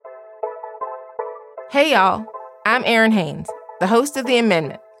Hey, y'all. I'm Erin Haynes, the host of The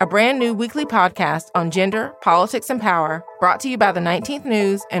Amendment, a brand new weekly podcast on gender, politics, and power, brought to you by the 19th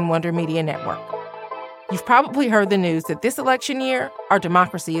News and Wonder Media Network. You've probably heard the news that this election year, our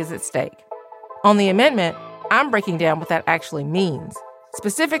democracy is at stake. On The Amendment, I'm breaking down what that actually means,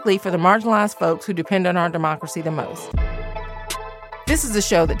 specifically for the marginalized folks who depend on our democracy the most. This is a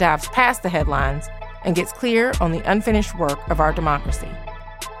show that dives past the headlines and gets clear on the unfinished work of our democracy.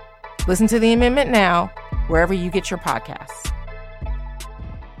 Listen to The Amendment now, wherever you get your podcasts.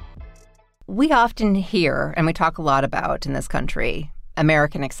 We often hear, and we talk a lot about in this country,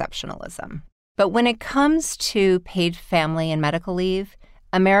 American exceptionalism. But when it comes to paid family and medical leave,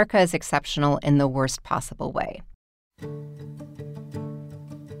 America is exceptional in the worst possible way.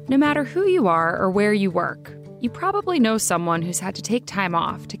 No matter who you are or where you work, you probably know someone who's had to take time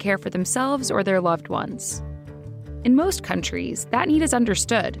off to care for themselves or their loved ones. In most countries, that need is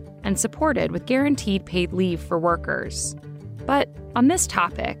understood and supported with guaranteed paid leave for workers. But on this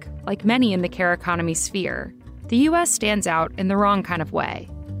topic, like many in the care economy sphere, the U.S. stands out in the wrong kind of way.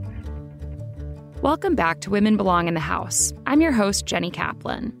 Welcome back to Women Belong in the House. I'm your host, Jenny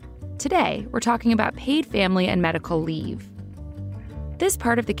Kaplan. Today, we're talking about paid family and medical leave. This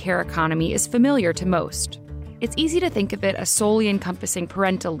part of the care economy is familiar to most. It's easy to think of it as solely encompassing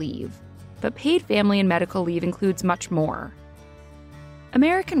parental leave, but paid family and medical leave includes much more.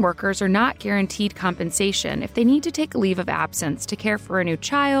 American workers are not guaranteed compensation if they need to take a leave of absence to care for a new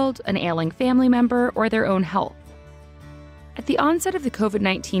child, an ailing family member, or their own health. At the onset of the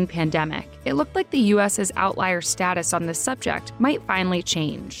COVID-19 pandemic, it looked like the U.S.'s outlier status on this subject might finally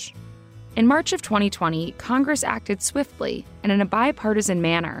change. In March of 2020, Congress acted swiftly and in a bipartisan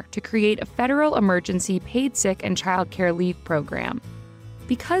manner to create a federal emergency paid sick and child care leave program.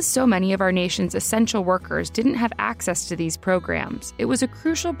 Because so many of our nation's essential workers didn't have access to these programs, it was a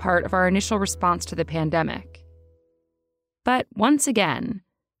crucial part of our initial response to the pandemic. But once again,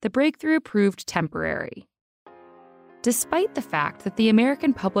 the breakthrough proved temporary. Despite the fact that the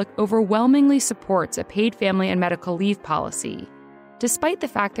American public overwhelmingly supports a paid family and medical leave policy, despite the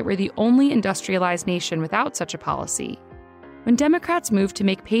fact that we're the only industrialized nation without such a policy, when Democrats moved to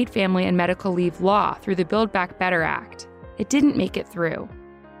make paid family and medical leave law through the Build Back Better Act, it didn't make it through.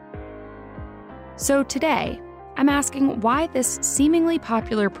 So today, I'm asking why this seemingly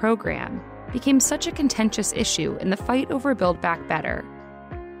popular program became such a contentious issue in the fight over Build Back Better.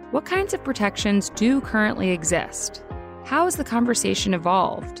 What kinds of protections do currently exist? How has the conversation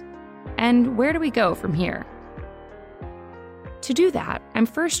evolved? And where do we go from here? To do that, I'm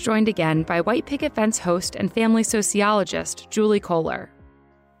first joined again by White Picket Fence host and family sociologist, Julie Kohler.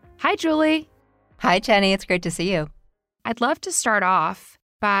 Hi, Julie. Hi, Jenny. It's great to see you. I'd love to start off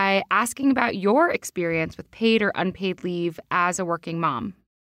by asking about your experience with paid or unpaid leave as a working mom.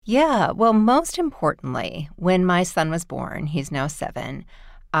 Yeah, well, most importantly, when my son was born, he's now 7,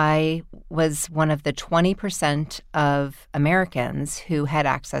 I was one of the 20% of Americans who had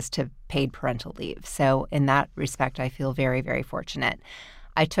access to paid parental leave. So in that respect, I feel very, very fortunate.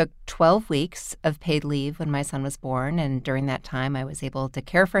 I took 12 weeks of paid leave when my son was born, and during that time, I was able to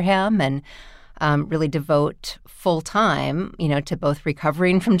care for him and really devote full time, to both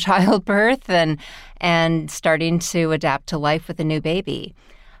recovering from childbirth and starting to adapt to life with a new baby.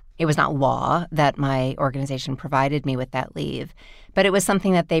 It was not law that my organization provided me with that leave, but it was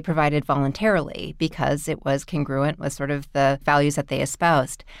something that they provided voluntarily because it was congruent with sort of the values that they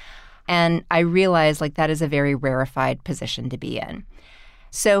espoused. And I realized that is a very rarefied position to be in.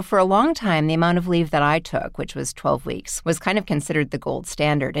 So for a long time, the amount of leave that I took, which was 12 weeks, was kind of considered the gold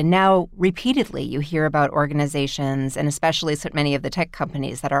standard. And now, repeatedly, you hear about organizations, and especially so many of the tech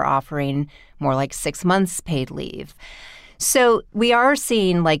companies that are offering more like 6 months paid leave. So we are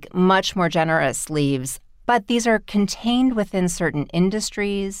seeing much more generous leaves, but these are contained within certain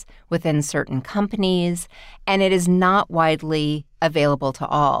industries, within certain companies, and it is not widely available to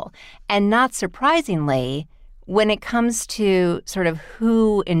all. And not surprisingly, when it comes to sort of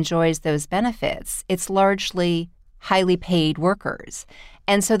who enjoys those benefits, it's largely highly paid workers.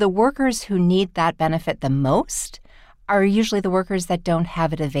 And so the workers who need that benefit the most are usually the workers that don't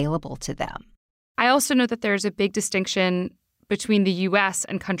have it available to them. I also know that there's a big distinction between the U.S.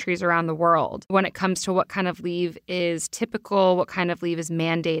 and countries around the world when it comes to what kind of leave is typical, what kind of leave is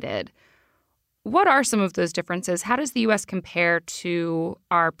mandated. What are some of those differences? How does the U.S. compare to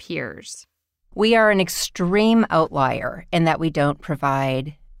our peers? We are an extreme outlier in that we don't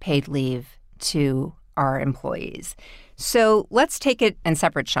provide paid leave to our employees. So let's take it in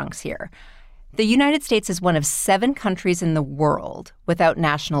separate chunks here. The United States is one of 7 countries in the world without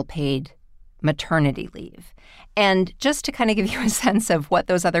national paid maternity leave. And just to kind of give you a sense of what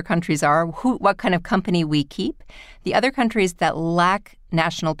those other countries are, what kind of company we keep, the other countries that lack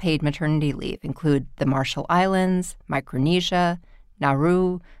national paid maternity leave include the Marshall Islands, Micronesia,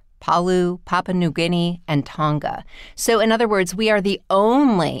 Nauru, Palau, Papua New Guinea, and Tonga. So in other words, we are the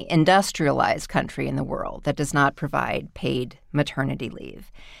only industrialized country in the world that does not provide paid maternity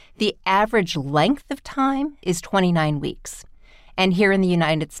leave. The average length of time is 29 weeks. And here in the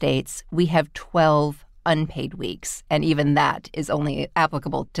United States, we have 12 unpaid weeks, and even that is only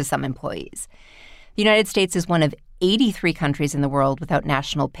applicable to some employees. The United States is one of 83 countries in the world without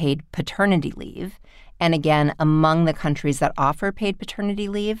national paid paternity leave. And again, among the countries that offer paid paternity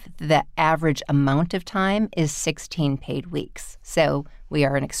leave, the average amount of time is 16 paid weeks. So we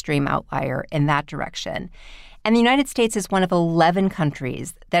are an extreme outlier in that direction. And the United States is one of 11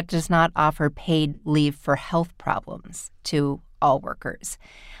 countries that does not offer paid leave for health problems to all workers.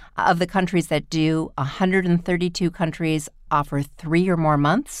 Of the countries that do, 132 countries offer 3 or more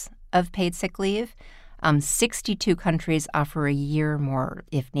months of paid sick leave. 62 countries offer a year or more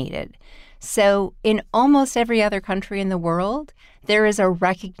if needed. So in almost every other country in the world, there is a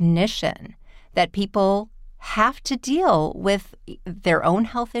recognition that people have to deal with their own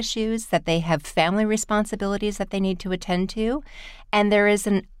health issues, that they have family responsibilities that they need to attend to, and there is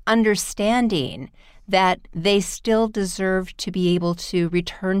an understanding that they still deserve to be able to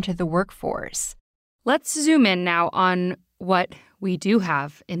return to the workforce. Let's zoom in now on what we do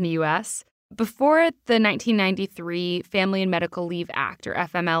have in the U.S. Before the 1993 Family and Medical Leave Act, or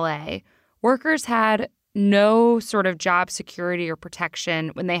FMLA, workers had no sort of job security or protection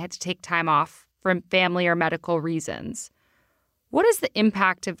when they had to take time off for family or medical reasons. What is the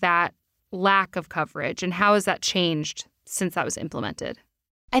impact of that lack of coverage, and how has that changed since that was implemented?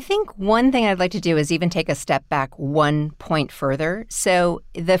 I think one thing I'd like to do is even take a step back one point further. So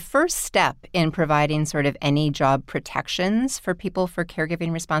the first step in providing sort of any job protections for people for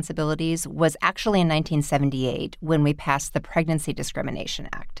caregiving responsibilities was actually in 1978 when we passed the Pregnancy Discrimination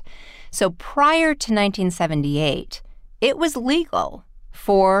Act. So prior to 1978, it was legal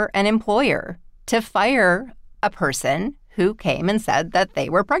for an employer to fire a person who came and said that they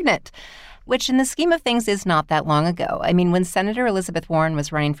were pregnant, which in the scheme of things is not that long ago. I mean, when Senator Elizabeth Warren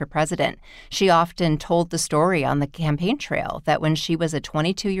was running for president, she often told the story on the campaign trail that when she was a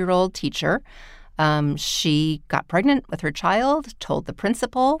 22-year-old teacher, she got pregnant with her child, told the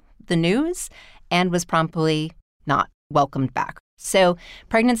principal the news, and was promptly not welcomed back. So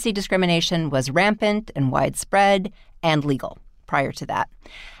pregnancy discrimination was rampant and widespread and legal prior to that.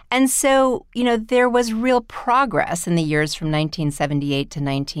 And so, there was real progress in the years from 1978 to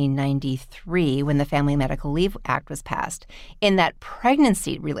 1993 when the Family Medical Leave Act was passed, in that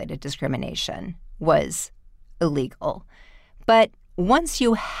pregnancy-related discrimination was illegal. But once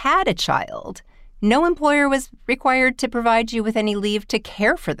you had a child, no employer was required to provide you with any leave to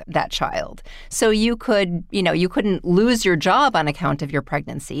care for that child. So you couldn't lose your job on account of your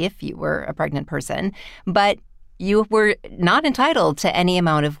pregnancy if you were a pregnant person, but you were not entitled to any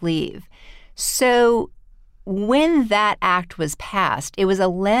amount of leave. So when that act was passed, it was a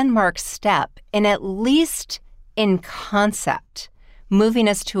landmark step, and at least in concept, moving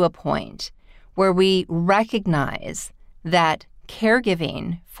us to a point where we recognize that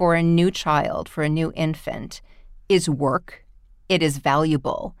caregiving for a new child, for a new infant, is work, it is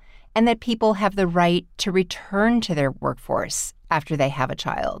valuable, and that people have the right to return to their workforce after they have a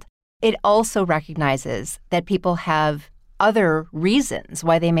child. It also recognizes that people have other reasons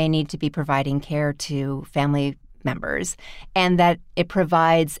why they may need to be providing care to family members, and that it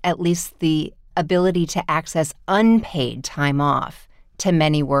provides at least the ability to access unpaid time off to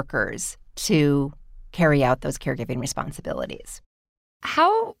many workers to carry out those caregiving responsibilities.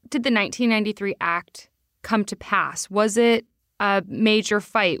 How did the 1993 Act come to pass? Was it a major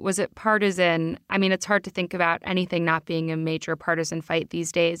fight? Was it partisan? I mean, it's hard to think about anything not being a major partisan fight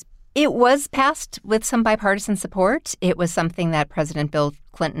these days. It was passed with some bipartisan support. It was something that President Bill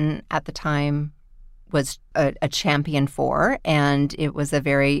Clinton at the time was a champion for, and it was a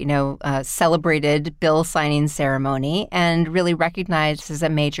very, celebrated bill signing ceremony and really recognized as a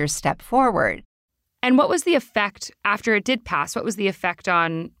major step forward. And what was the effect after it did pass? What was the effect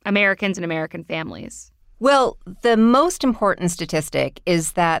on Americans and American families? Well, the most important statistic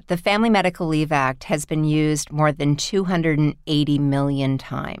is that the Family Medical Leave Act has been used more than 280 million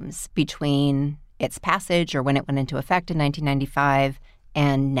times between its passage, or when it went into effect in 1995,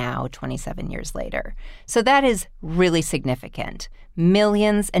 and now 27 years later. So that is really significant.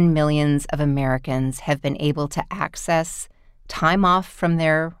 Millions and millions of Americans have been able to access time off from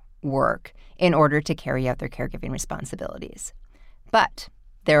their work in order to carry out their caregiving responsibilities. But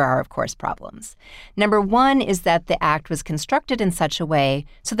there are, of course, problems. Number one is that the act was constructed in such a way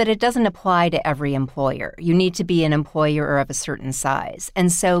so that it doesn't apply to every employer. You need to be an employer of a certain size.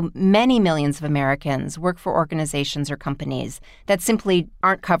 And so many millions of Americans work for organizations or companies that simply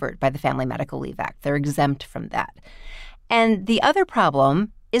aren't covered by the Family Medical Leave Act. They're exempt from that. And the other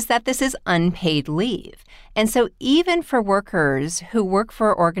problem is that this is unpaid leave. And so even for workers who work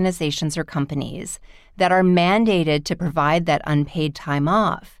for organizations or companies that are mandated to provide that unpaid time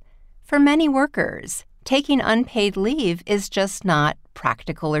off, for many workers, taking unpaid leave is just not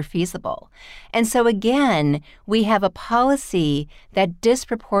practical or feasible. And so again, we have a policy that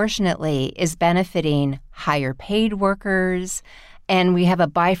disproportionately is benefiting higher paid workers, and we have a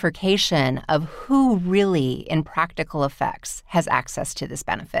bifurcation of who really, in practical effects, has access to this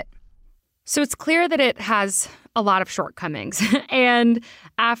benefit. So it's clear that it has a lot of shortcomings. And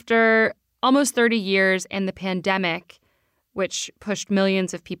after almost 30 years and the pandemic, which pushed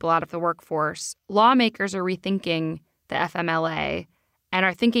millions of people out of the workforce, lawmakers are rethinking the FMLA and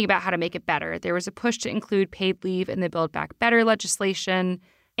are thinking about how to make it better. There was a push to include paid leave in the Build Back Better legislation.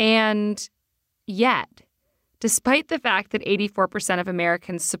 And yet, despite the fact that 84% of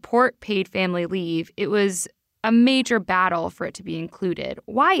Americans support paid family leave, it was a major battle for it to be included.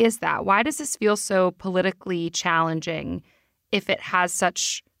 Why is that? Why does this feel so politically challenging if it has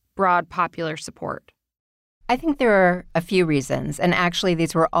such broad popular support? I think there are a few reasons, and actually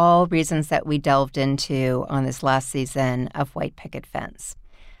these were all reasons that we delved into on this last season of White Picket Fence.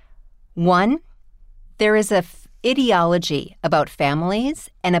 One, there is a ideology about families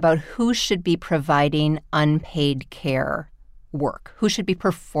and about who should be providing unpaid care work, who should be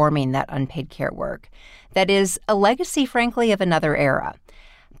performing that unpaid care work. That is a legacy, frankly, of another era.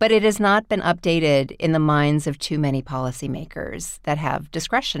 But it has not been updated in the minds of too many policymakers that have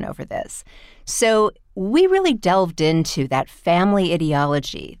discretion over this. So we really delved into that family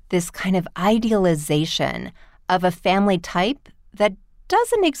ideology, this kind of idealization of a family type that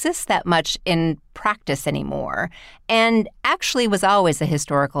doesn't exist that much in practice anymore, and actually was always a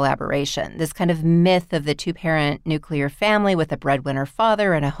historical aberration. This kind of myth of the two-parent nuclear family with a breadwinner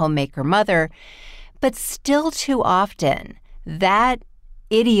father and a homemaker mother. But still too often, that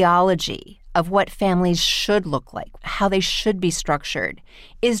ideology of what families should look like, how they should be structured,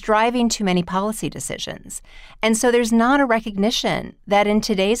 is driving too many policy decisions. And so there's not a recognition that in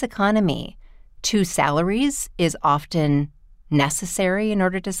today's economy, 2 salaries is often necessary in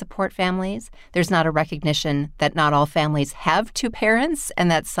order to support families. There's not a recognition that not all families have 2 parents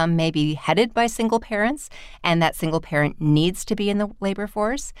and that some may be headed by single parents and that single parent needs to be in the labor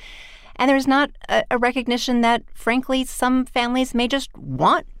force. And there's not a recognition that, frankly, some families may just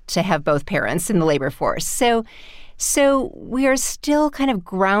want to have both parents in the labor force. So we are still kind of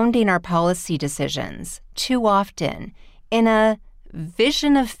grounding our policy decisions too often in a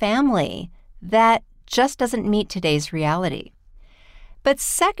vision of family that just doesn't meet today's reality. But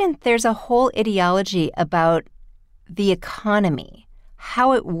second, there's a whole ideology about the economy,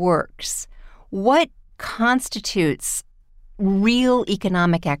 how it works, what constitutes real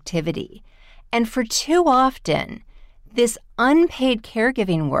economic activity. And for too often, this unpaid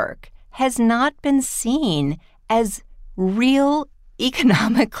caregiving work has not been seen as real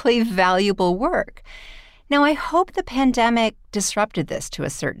economically valuable work. Now, I hope the pandemic disrupted this to a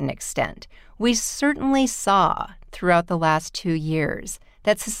certain extent. We certainly saw throughout the last 2 years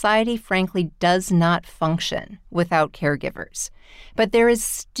that society, frankly, does not function without caregivers. But there is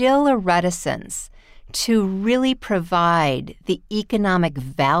still a reticence to really provide the economic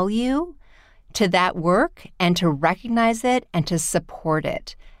value to that work and to recognize it and to support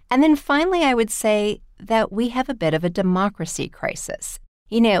it. And then finally, I would say that we have a bit of a democracy crisis.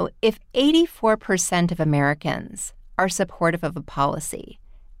 You know, if 84% of Americans are supportive of a policy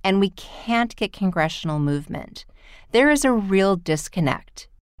and we can't get congressional movement, there is a real disconnect.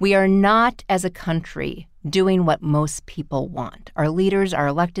 We are not, as a country, doing what most people want. Our leaders, our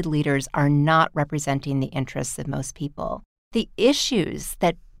elected leaders, are not representing the interests of most people. The issues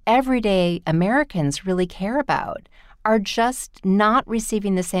that everyday Americans really care about are just not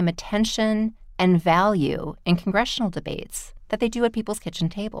receiving the same attention and value in congressional debates that they do at people's kitchen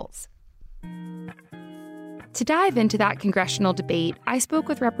tables. To dive into that congressional debate, I spoke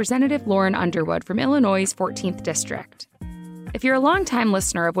with Representative Lauren Underwood from Illinois' 14th District. If you're a longtime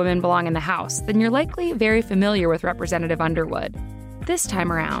listener of Women Belong in the House, then you're likely very familiar with Representative Underwood. This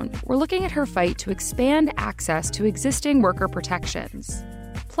time around, we're looking at her fight to expand access to existing worker protections.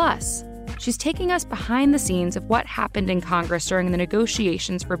 Plus, she's taking us behind the scenes of what happened in Congress during the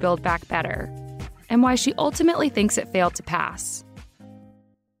negotiations for Build Back Better, and why she ultimately thinks it failed to pass.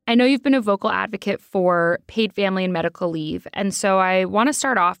 I know you've been a vocal advocate for paid family and medical leave. And so I want to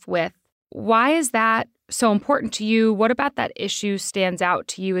start off with, why is that so important to you? What about that issue stands out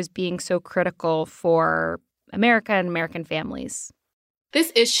to you as being so critical for America and American families?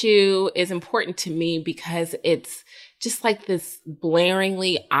 This issue is important to me because it's just like this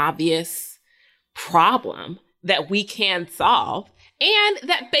blaringly obvious problem that we can solve and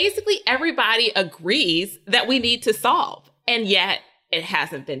that basically everybody agrees that we need to solve. And yet it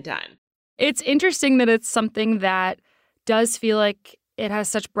hasn't been done. It's interesting that it's something that does feel like it has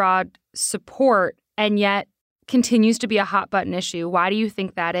such broad support and yet continues to be a hot button issue. Why do you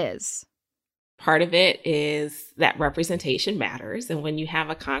think that is? Part of it is that representation matters. And when you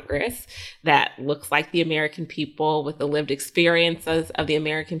have a Congress that looks like the American people with the lived experiences of the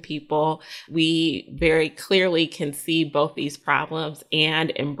American people, we very clearly can see both these problems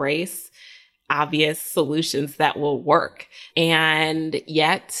and embrace obvious solutions that will work. And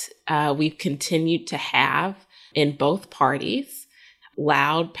yet we've continued to have in both parties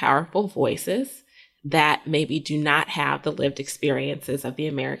loud, powerful voices that maybe do not have the lived experiences of the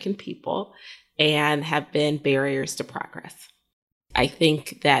American people and have been barriers to progress. I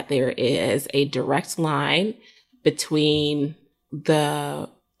think that there is a direct line between the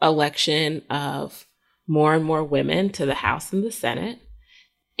election of more and more women to the House and the Senate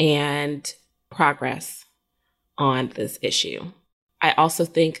and progress on this issue. I also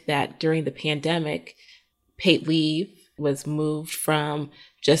think that during the pandemic, paid leave was moved from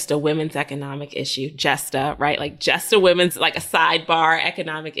just a women's economic issue, right? Like just a women's, like a sidebar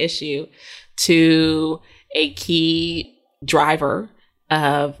economic issue, to a key driver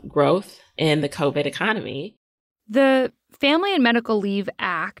of growth in the COVID economy. The Family and Medical Leave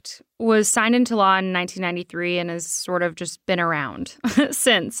Act was signed into law in 1993 and has sort of just been around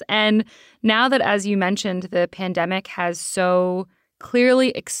since. And now that, as you mentioned, the pandemic has so clearly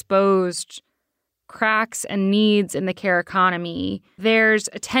exposed cracks and needs in the care economy, there's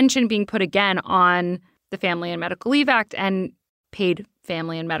attention being put again on the Family and Medical Leave Act and paid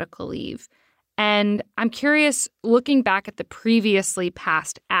family and medical leave. And I'm curious, looking back at the previously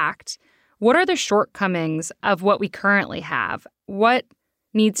passed act, what are the shortcomings of what we currently have? What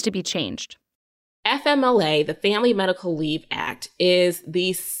needs to be changed? FMLA, the Family Medical Leave Act, is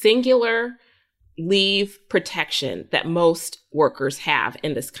the singular leave protection that most workers have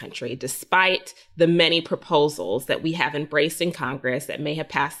in this country, despite the many proposals that we have embraced in Congress that may have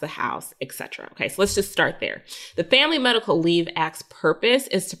passed the House, et cetera. Okay, so let's just start there. The Family Medical Leave Act's purpose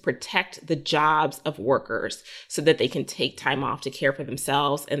is to protect the jobs of workers so that they can take time off to care for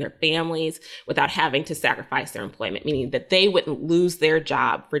themselves and their families without having to sacrifice their employment, meaning that they wouldn't lose their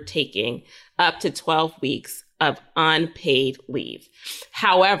job for taking up to 12 weeks of unpaid leave.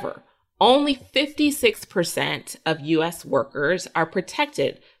 However, only 56% of U.S. workers are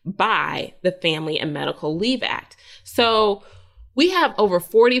protected by the Family and Medical Leave Act. So we have over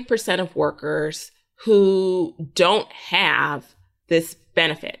 40% of workers who don't have this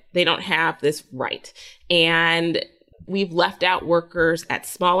benefit. They don't have this right. And we've left out workers at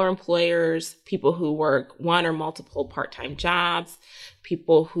smaller employers, people who work one or multiple part-time jobs,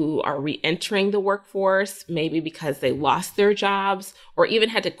 people who are re-entering the workforce, maybe because they lost their jobs or even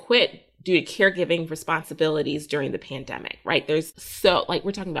had to quit due to caregiving responsibilities during the pandemic, right?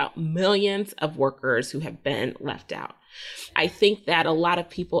 We're talking about millions of workers who have been left out. I think that a lot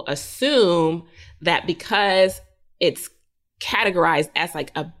of people assume that because it's categorized as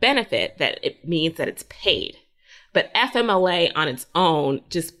like a benefit, that it means that it's paid. But FMLA on its own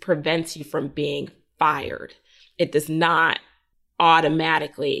just prevents you from being fired. It does not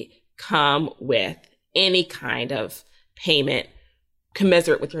automatically come with any kind of payment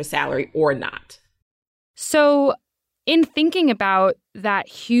commensurate with your salary or not. So in thinking about that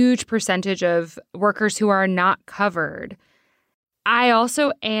huge percentage of workers who are not covered, I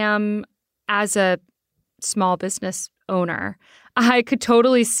also am, as a small business owner, I could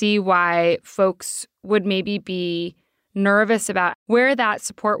totally see why folks would maybe be nervous about where that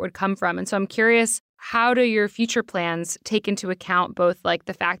support would come from. And so I'm curious, how do your future plans take into account both like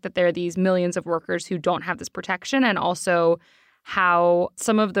the fact that there are these millions of workers who don't have this protection and also how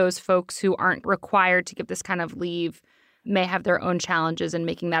some of those folks who aren't required to give this kind of leave may have their own challenges in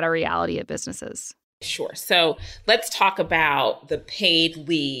making that a reality at businesses? Sure. So let's talk about the paid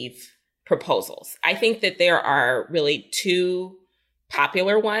leave proposals. I think that there are really two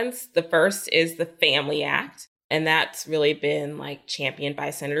popular ones. The first is the Family Act, and that's really been like championed by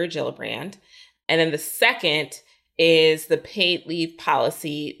Senator Gillibrand. And then the second is the paid leave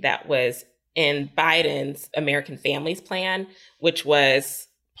policy that was in Biden's American Families Plan, which was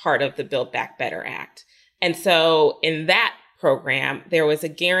part of the Build Back Better Act. And so in that program, there was a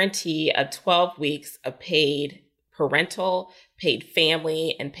guarantee of 12 weeks of paid parental, paid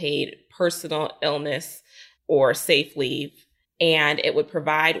family, and paid personal illness or safe leave. And it would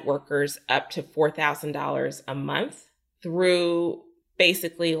provide workers up to $4,000 a month through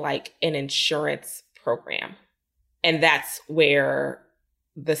basically like an insurance program. And that's where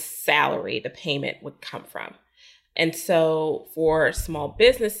the salary, the payment would come from. And so for small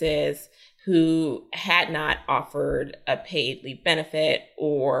businesses who had not offered a paid leave benefit,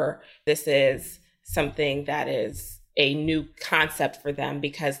 or this is something that is a new concept for them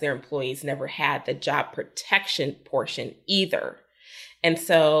because their employees never had the job protection portion either. And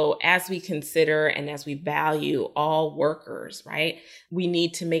so as we consider and as we value all workers, right, we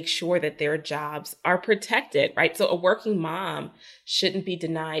need to make sure that their jobs are protected, right? So a working mom shouldn't be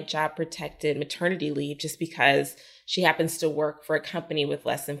denied job protected maternity leave just because she happens to work for a company with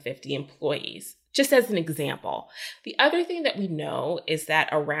less than 50 employees. Just as an example. The other thing that we know is that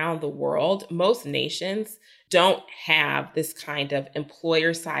around the world, most nations don't have this kind of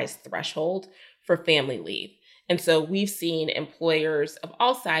employer size threshold for family leave. And so we've seen employers of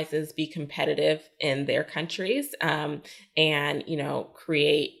all sizes be competitive in their countries and,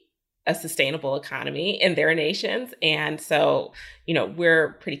 create a sustainable economy in their nations. And so,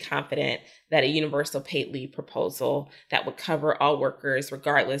 we're pretty confident that a universal paid leave proposal that would cover all workers,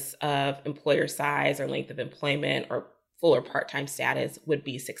 regardless of employer size or length of employment or full or part-time status, would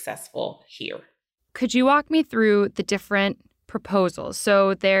be successful here. Could you walk me through the different proposals?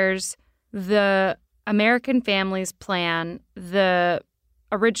 So there's the American Families Plan, the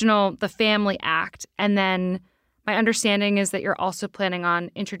Family Act, and then my understanding is that you're also planning on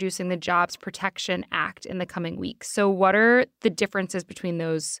introducing the Jobs Protection Act in the coming weeks. So what are the differences between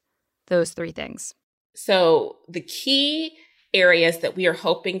those three things? So the key areas that we are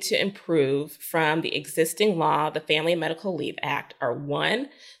hoping to improve from the existing law, the Family and Medical Leave Act, are one,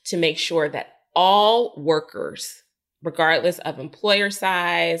 to make sure that all workers, regardless of employer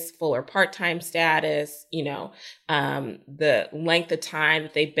size, full or part-time status, the length of time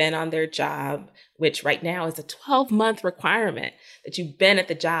that they've been on their job, which right now is a 12-month requirement that you've been at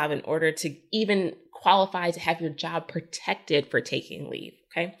the job in order to even qualify to have your job protected for taking leave,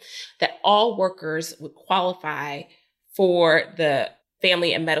 okay? That all workers would qualify for the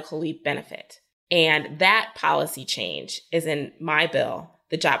family and medical leave benefit. And that policy change is in my bill,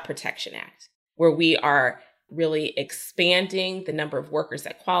 the Job Protection Act, where we are really expanding the number of workers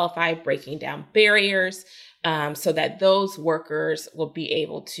that qualify, breaking down barriers so that those workers will be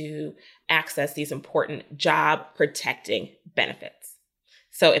able to access these important job protecting benefits.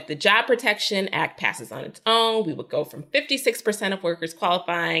 So if the Job Protection Act passes on its own, we would go from 56% of workers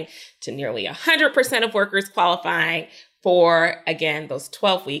qualifying to nearly 100% of workers qualifying for, again, those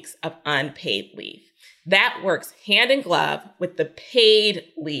 12 weeks of unpaid leave. That works hand in glove with the paid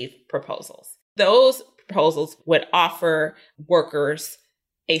leave proposals. Those proposals would offer workers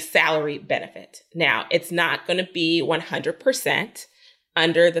a salary benefit. Now, it's not going to be 100%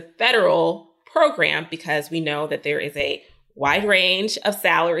 under the federal program because we know that there is a wide range of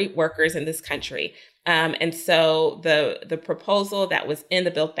salary workers in this country. And so the proposal that was in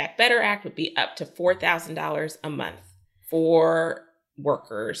the Build Back Better Act would be up to $4,000 a month for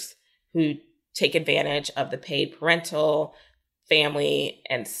workers who take advantage of the paid parental, family,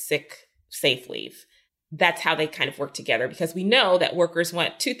 and safe leave. That's how they kind of work together because we know that workers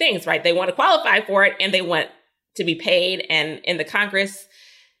want two things, right? They want to qualify for it and they want to be paid. And in the Congress,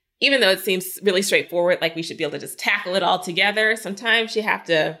 even though it seems really straightforward, like we should be able to just tackle it all together, sometimes you have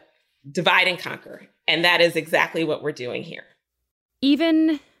to divide and conquer. And that is exactly what we're doing here.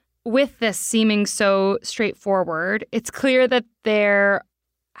 Even with this seeming so straightforward, it's clear that there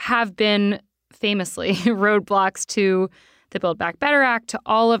have been famously roadblocks to the Build Back Better Act, to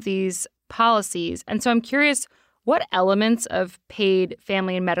all of these policies. And so I'm curious, what elements of paid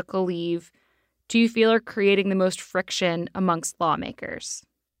family and medical leave do you feel are creating the most friction amongst lawmakers?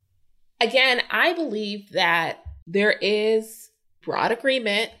 Again, I believe that there is broad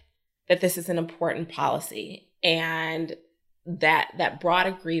agreement that this is an important policy and that broad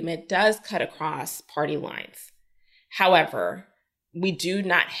agreement does cut across party lines. However, we do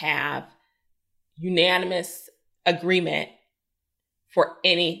not have unanimous agreement for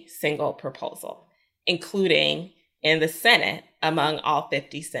any single proposal, including in the Senate among all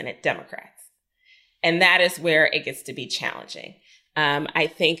 50 Senate Democrats. And that is where it gets to be challenging. I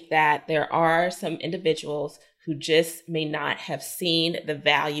think that there are some individuals who just may not have seen the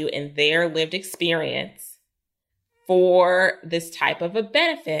value in their lived experience for this type of a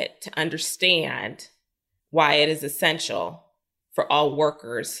benefit to understand why it is essential for all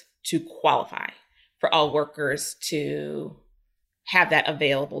workers to qualify, for all workers to have that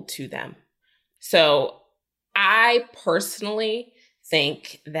available to them. So I personally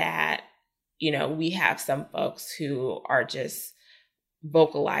think that, we have some folks who are just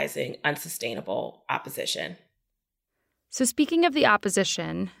vocalizing unsustainable opposition. So speaking of the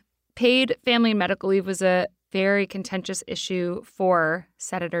opposition, paid family and medical leave was a very contentious issue for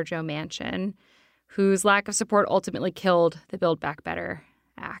Senator Joe Manchin, whose lack of support ultimately killed the Build Back Better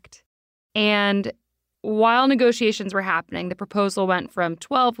Act. And while negotiations were happening, the proposal went from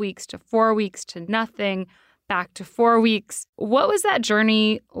 12 weeks to 4 weeks to nothing, back to 4 weeks. What was that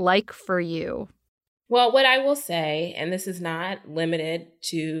journey like for you? Well, what I will say, and this is not limited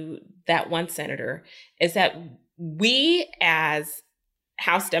to that one senator, is that we as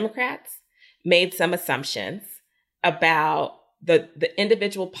House Democrats made some assumptions about the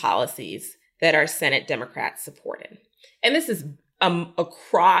individual policies that our Senate Democrats supported. And this is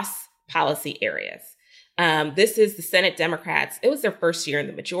across policy areas. This is the Senate Democrats. It was their first year in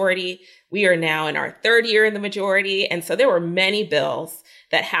the majority. We are now in our third year in the majority. And so there were many bills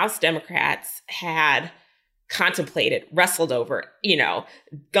that House Democrats had contemplated, wrestled over,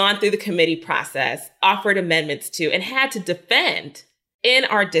 gone through the committee process, offered amendments to, and had to defend in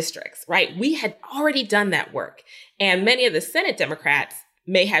our districts, right? We had already done that work. And many of the Senate Democrats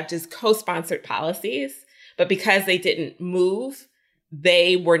may have just co-sponsored policies, but because they didn't move,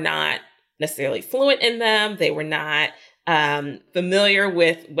 they were not necessarily fluent in them. They were not familiar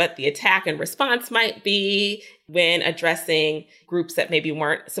with what the attack and response might be when addressing groups that maybe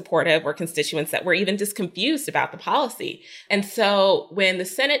weren't supportive or constituents that were even just confused about the policy. And so when the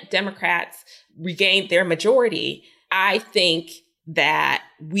Senate Democrats regained their majority, I think that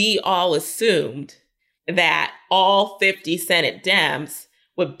we all assumed that all 50 Senate Dems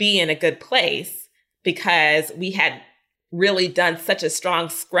would be in a good place because we had really done such a strong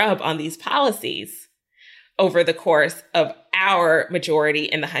scrub on these policies over the course of our majority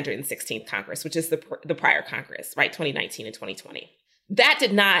in the 116th Congress, which is the prior Congress, right, 2019 and 2020. That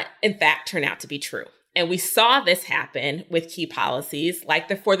did not, in fact, turn out to be true. And we saw this happen with key policies like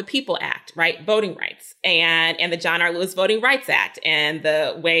the For the People Act, right, voting rights, and the John R. Lewis Voting Rights Act, and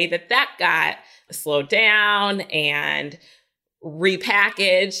the way that got slowed down and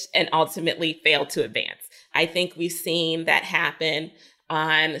repackaged and ultimately failed to advance. I think we've seen that happen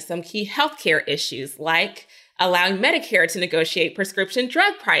on some key healthcare issues like allowing Medicare to negotiate prescription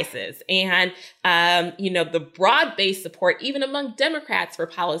drug prices and, the broad-based support even among Democrats for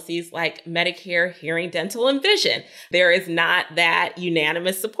policies like Medicare, hearing, dental, and vision. There is not that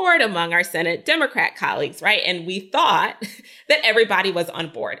unanimous support among our Senate Democrat colleagues, right? And we thought that everybody was on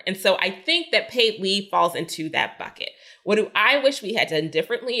board. And so I think that paid leave falls into that bucket. What do I wish we had done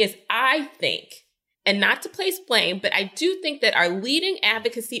differently is I think, and not to place blame, but I do think that our leading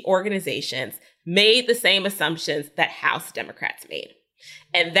advocacy organizations made the same assumptions that House Democrats made.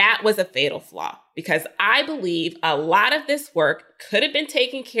 And that was a fatal flaw because I believe a lot of this work could have been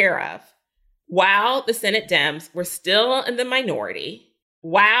taken care of while the Senate Dems were still in the minority,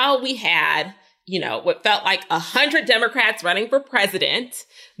 while we had, what felt like 100 Democrats running for president,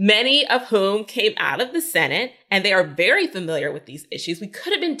 many of whom came out of the Senate, and they are very familiar with these issues. We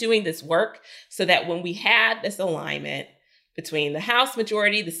could have been doing this work so that when we had this alignment between the House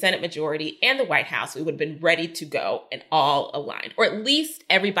majority, the Senate majority, and the White House, we would have been ready to go and all aligned, or at least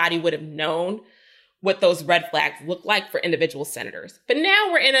everybody would have known what those red flags look like for individual senators. But now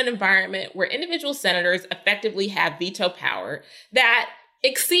we're in an environment where individual senators effectively have veto power that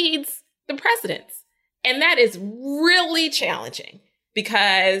exceeds the president's. And that is really challenging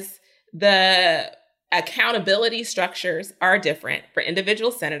because the accountability structures are different for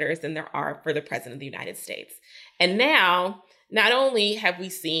individual senators than there are for the president of the United States. And now, not only have we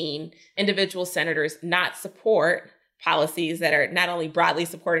seen individual senators not support policies that are not only broadly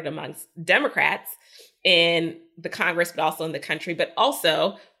supported amongst Democrats in the Congress, but also in the country, but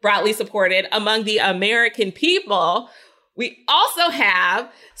also broadly supported among the American people, we also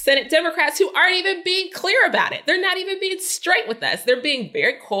have Senate Democrats who aren't even being clear about it. They're not even being straight with us. They're being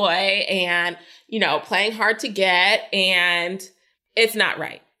very coy and, playing hard to get. And it's not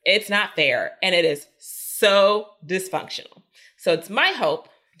right. It's not fair. And it is so dysfunctional. So it's my hope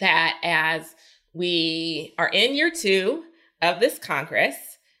that as we are in year 2 of this Congress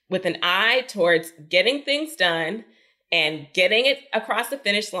with an eye towards getting things done and getting it across the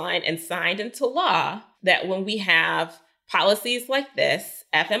finish line and signed into law, that when we have policies like this,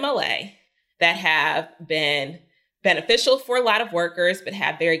 FMLA, that have been beneficial for a lot of workers, but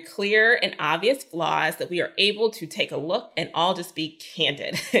have very clear and obvious flaws, that we are able to take a look and all just be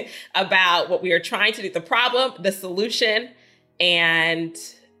candid about what we are trying to do, the problem, the solution, and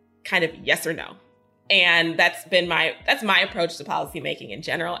kind of yes or no. And that's my approach to policymaking in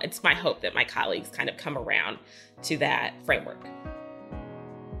general. It's my hope that my colleagues kind of come around to that framework.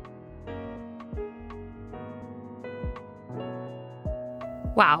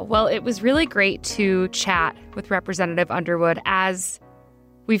 Wow. Well, it was really great to chat with Representative Underwood. As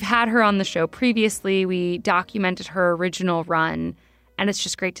we've had her on the show previously, we documented her original run, and it's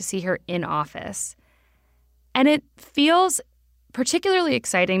just great to see her in office. And it feels particularly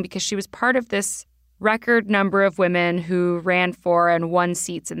exciting because she was part of this record number of women who ran for and won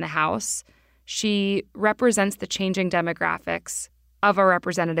seats in the House. She represents the changing demographics of our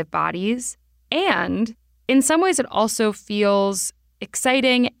representative bodies. And in some ways, it also feels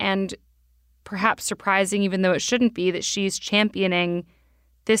exciting and perhaps surprising, even though it shouldn't be, that she's championing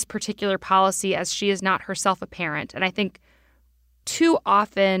this particular policy as she is not herself a parent. And I think too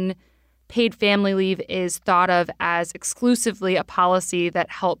often paid family leave is thought of as exclusively a policy that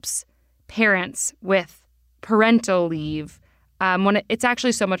helps parents with parental leave, when it's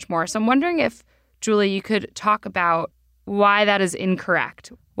actually so much more. So I'm wondering if, Julie, you could talk about why that is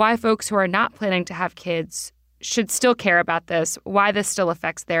incorrect, why folks who are not planning to have kids should still care about this, why this still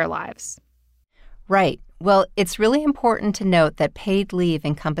affects their lives. Right. Well, it's really important to note that paid leave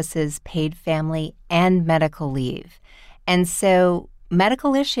encompasses paid family and medical leave. And so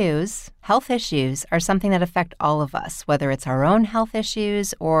medical issues, health issues, are something that affect all of us, whether it's our own health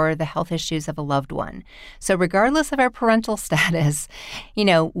issues or the health issues of a loved one. So regardless of our parental status,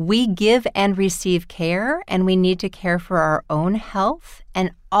 we give and receive care, and we need to care for our own health.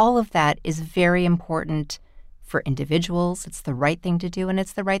 And all of that is very important for individuals. It's the right thing to do, and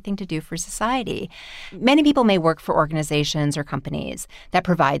it's the right thing to do for society. Many people may work for organizations or companies that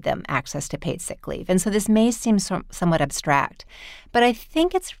provide them access to paid sick leave. And so this may seem somewhat abstract, but I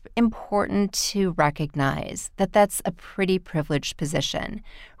think it's important to recognize that that's a pretty privileged position.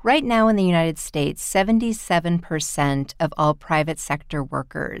 Right now in the United States, 77% of all private sector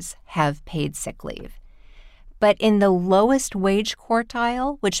workers have paid sick leave. But in the lowest wage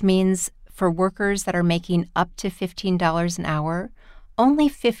quartile, which means for workers that are making up to $15 an hour, only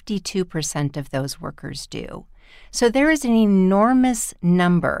 52% of those workers do. So there is an enormous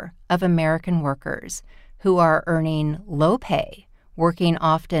number of American workers who are earning low pay, working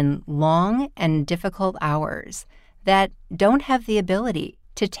often long and difficult hours, that don't have the ability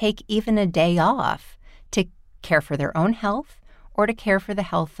to take even a day off to care for their own health or to care for the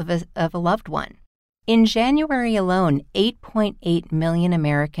health of a loved one. In January alone, 8.8 million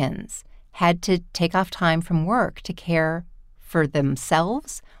Americans had to take off time from work to care for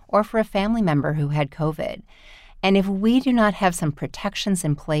themselves or for a family member who had COVID. And if we do not have some protections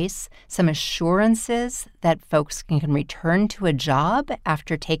in place, some assurances that folks can return to a job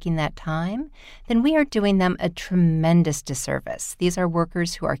after taking that time, then we are doing them a tremendous disservice. These are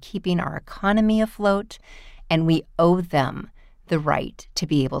workers who are keeping our economy afloat, and we owe them the right to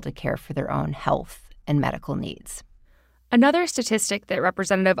be able to care for their own health and medical needs. Another statistic that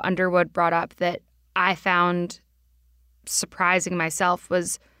Representative Underwood brought up that I found surprising myself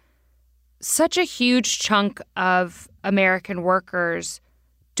was such a huge chunk of American workers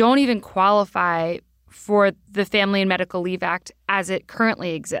don't even qualify for the Family and Medical Leave Act as it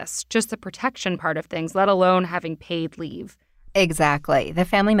currently exists, just the protection part of things, let alone having paid leave. Exactly. The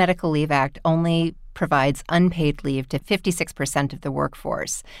Family Medical Leave Act only provides unpaid leave to 56% of the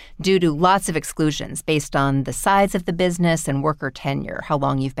workforce due to lots of exclusions based on the size of the business and worker tenure, how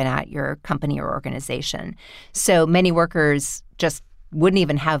long you've been at your company or organization. So many workers just wouldn't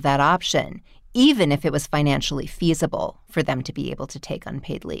even have that option, even if it was financially feasible for them to be able to take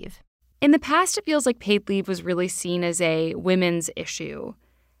unpaid leave. In the past, it feels like paid leave was really seen as a women's issue.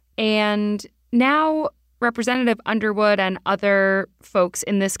 And now Representative Underwood and other folks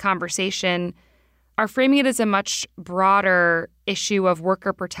in this conversation are framing it as a much broader issue of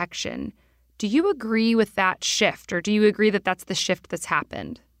worker protection. Do you agree with that shift, or do you agree that that's the shift that's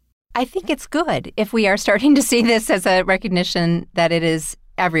happened? I think it's good if we are starting to see this as a recognition that it is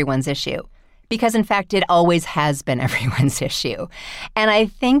everyone's issue, because in fact, it always has been everyone's issue. And I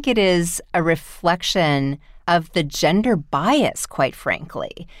think it is a reflection of the gender bias, quite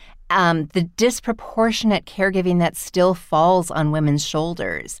frankly. The disproportionate caregiving that still falls on women's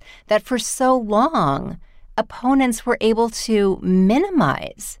shoulders, that for so long, opponents were able to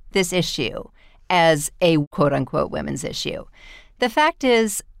minimize this issue as a quote-unquote women's issue. The fact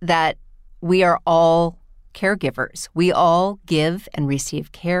is that we are all caregivers. We all give and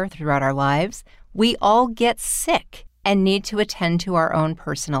receive care throughout our lives. We all get sick and need to attend to our own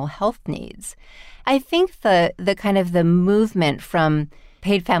personal health needs. I think the kind of the movement from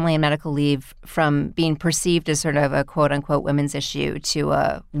paid family and medical leave from being perceived as sort of a quote-unquote women's issue to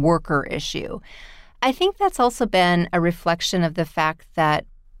a worker issue, I think that's also been a reflection of the fact that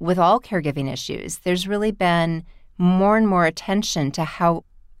with all caregiving issues, there's really been more and more attention to how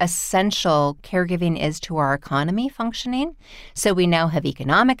essential caregiving is to our economy functioning. So we now have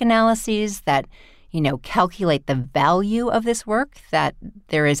economic analyses that, calculate the value of this work, that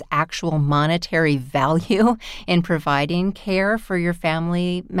there is actual monetary value in providing care for your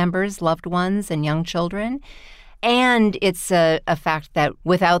family members, loved ones, and young children. And it's a fact that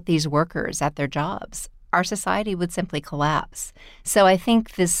without these workers at their jobs, our society would simply collapse. So I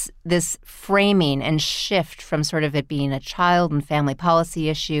think this framing and shift from sort of it being a child and family policy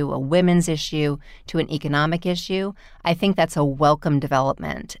issue, a women's issue, to an economic issue, I think that's a welcome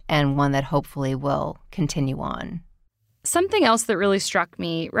development and one that hopefully will continue on. Something else that really struck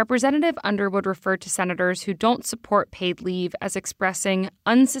me, Representative Underwood referred to senators who don't support paid leave as expressing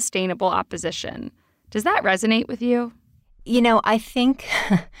unsustainable opposition. Does that resonate with you? I think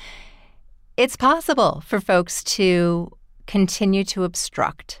it's possible for folks to continue to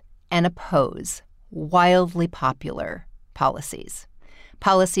obstruct and oppose wildly popular policies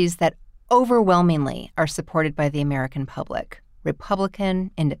that overwhelmingly are supported by the American public,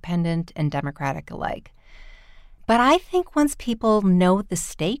 Republican, Independent, and Democratic alike. But I think once people know the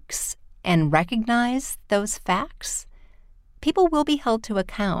stakes and recognize those facts, people will be held to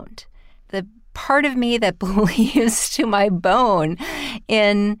account. The part of me that believes to my bone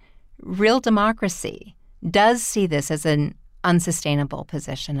in real democracy does see this as an unsustainable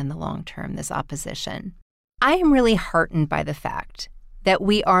position in the long term, this opposition. I am really heartened by the fact that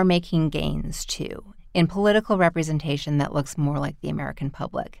we are making gains, too, in political representation that looks more like the American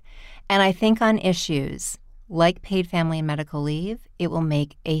public. And I think on issues like paid family and medical leave, it will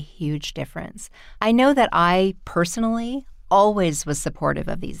make a huge difference. I know that I personally always was supportive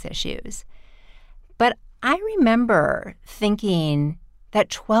of these issues. But I remember thinking that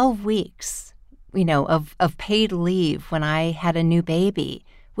 12 weeks, of paid leave when I had a new baby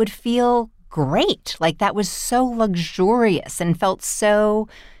would feel great. Like that was so luxurious and felt so,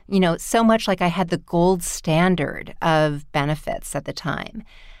 so much like I had the gold standard of benefits at the time.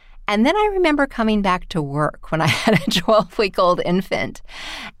 And then I remember coming back to work when I had a 12-week-old infant.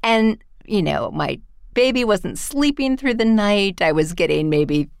 And, my baby wasn't sleeping through the night. I was getting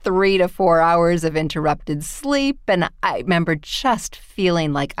maybe 3 to 4 hours of interrupted sleep. And I remember just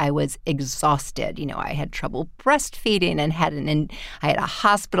feeling like I was exhausted. I had trouble breastfeeding and I had a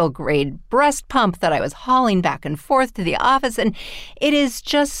hospital-grade breast pump that I was hauling back and forth to the office. And it is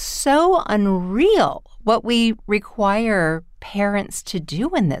just so unreal what we require parents to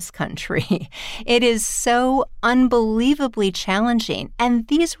do in this country. It is so unbelievably challenging. And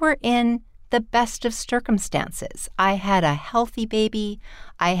these were in the best of circumstances. I had a healthy baby.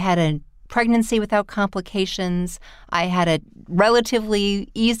 I had a pregnancy without complications. I had a relatively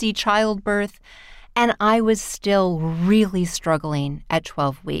easy childbirth. And I was still really struggling at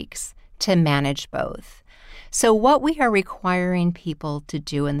 12 weeks to manage both. So what we are requiring people to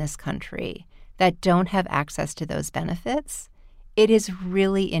do in this country that don't have access to those benefits, it is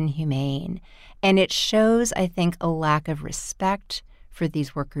really inhumane. And it shows, I think, a lack of respect for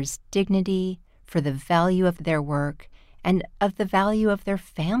these workers' dignity, for the value of their work, and of the value of their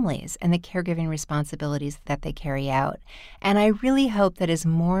families and the caregiving responsibilities that they carry out. And I really hope that as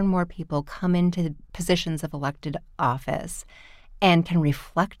more and more people come into positions of elected office and can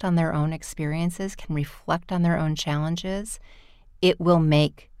reflect on their own experiences, can reflect on their own challenges, it will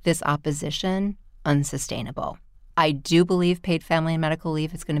make this opposition unsustainable. I do believe paid family and medical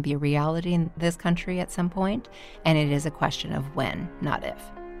leave is going to be a reality in this country at some point, and it is a question of when, not if.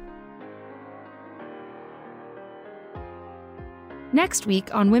 Next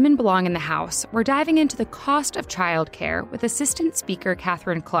week on Women Belong in the House, we're diving into the cost of childcare with Assistant Speaker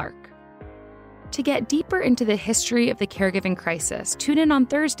Katherine Clark. To get deeper into the history of the caregiving crisis, tune in on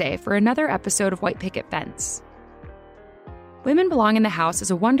Thursday for another episode of White Picket Fence. Women Belong in the House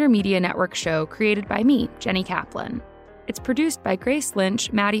is a Wonder Media Network show created by me, Jenny Kaplan. It's produced by Grace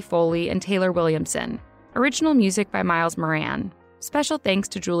Lynch, Maddie Foley, and Taylor Williamson. Original music by Miles Moran. Special thanks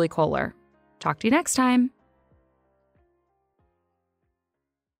to Julie Kohler. Talk to you next time.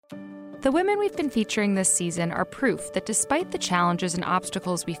 The women we've been featuring this season are proof that despite the challenges and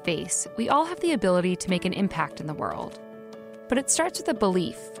obstacles we face, we all have the ability to make an impact in the world. But it starts with a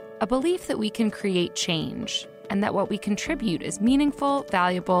belief that we can create change, and that what we contribute is meaningful,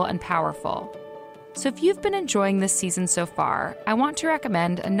 valuable, and powerful. So if you've been enjoying this season so far, I want to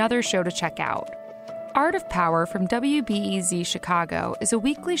recommend another show to check out. Art of Power from WBEZ Chicago is a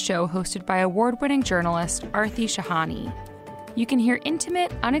weekly show hosted by award-winning journalist Aarti Shahani. You can hear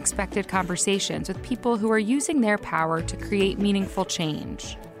intimate, unexpected conversations with people who are using their power to create meaningful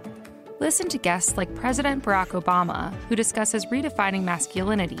change. Listen to guests like President Barack Obama, who discusses redefining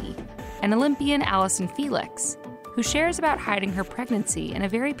masculinity, and Olympian Allison Felix, who shares about hiding her pregnancy in a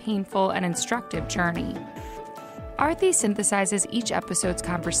very painful and instructive journey. Aarti synthesizes each episode's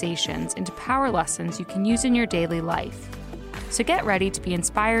conversations into power lessons you can use in your daily life. So get ready to be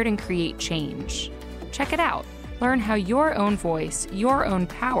inspired and create change. Check it out. Learn how your own voice, your own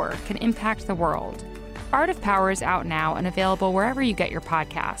power can impact the world. Art of Power is out now and available wherever you get your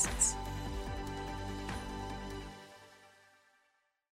podcasts.